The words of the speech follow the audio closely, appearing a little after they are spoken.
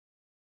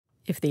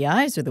If the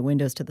eyes are the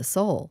windows to the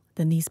soul,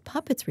 then these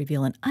puppets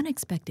reveal an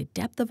unexpected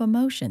depth of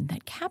emotion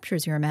that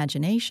captures your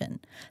imagination,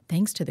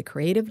 thanks to the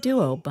creative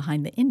duo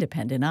behind the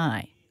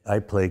Independenet. I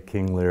play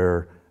King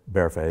Lear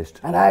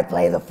barefaced. And I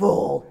play the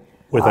fool.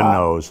 With a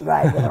nose.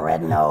 Right, with a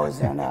red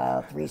nose and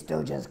a Three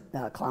Stooges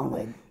clown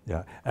wig.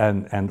 Yeah,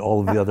 and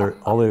all the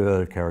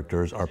other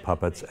characters are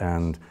puppets,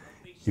 and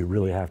you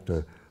really have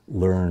to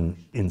learn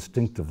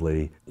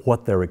instinctively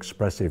what their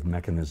expressive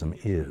mechanism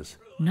is.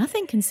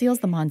 Nothing conceals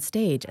them on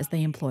stage as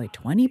they employ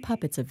 20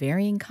 puppets of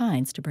varying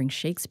kinds to bring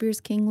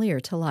Shakespeare's King Lear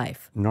to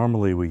life.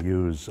 Normally we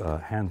use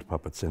hand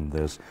puppets in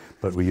this,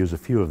 but we use a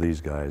few of these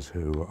guys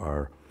who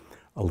are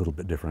a little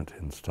bit different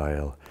in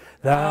style.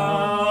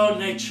 Thou,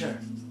 nature,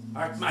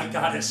 art my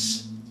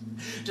goddess.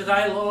 To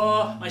thy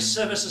law my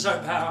services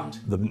are bound.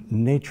 The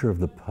nature of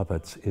the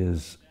puppets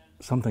is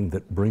something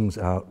that brings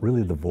out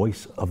really the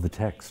voice of the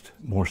text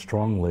more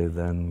strongly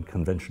than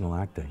conventional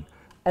acting.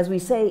 As we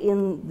say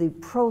in the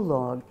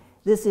prologue,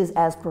 this is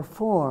as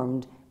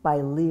performed by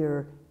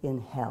Lear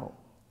in hell.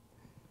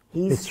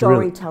 He's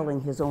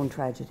storytelling his own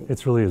tragedy.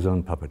 It's really his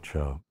own puppet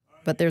show.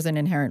 But there's an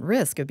inherent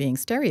risk of being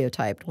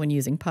stereotyped when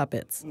using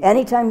puppets.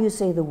 Anytime you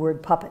say the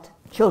word puppet,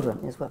 children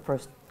is what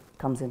first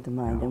comes into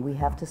mind, and we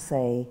have to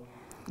say,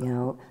 you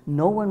know,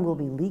 no one will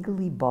be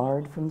legally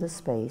barred from the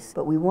space,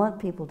 but we want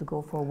people to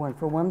go forewarned.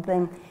 For one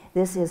thing,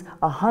 this is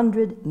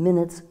 100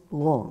 minutes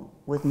long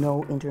with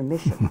no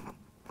intermission.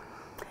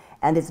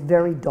 And it's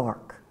very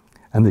dark.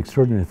 And the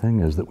extraordinary thing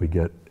is that we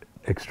get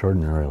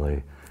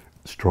extraordinarily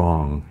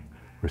strong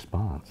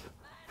response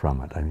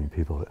from it. I mean,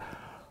 people,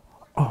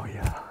 oh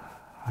yeah,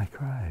 I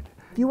cried.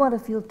 If you want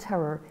to feel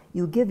terror,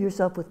 you give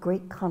yourself with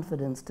great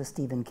confidence to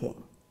Stephen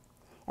King,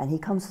 and he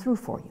comes through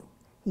for you.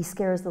 He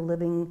scares the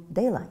living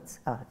daylights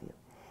out of you.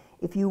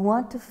 If you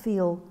want to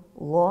feel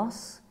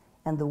loss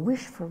and the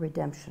wish for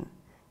redemption,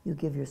 you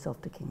give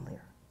yourself to King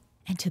Lear.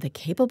 And to the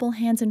capable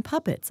hands and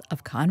puppets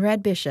of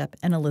Conrad Bishop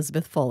and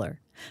Elizabeth Fuller.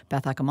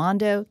 Beth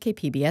Accomando,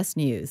 KPBS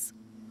News.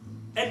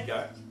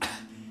 Edgar,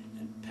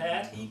 and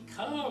Pat he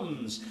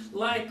comes,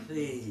 like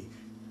the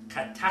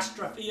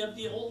catastrophe of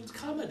the old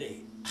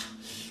comedy.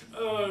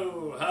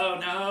 Oh, how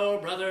now,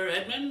 Brother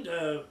Edmund?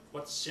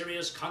 What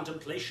serious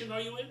contemplation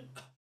are you in?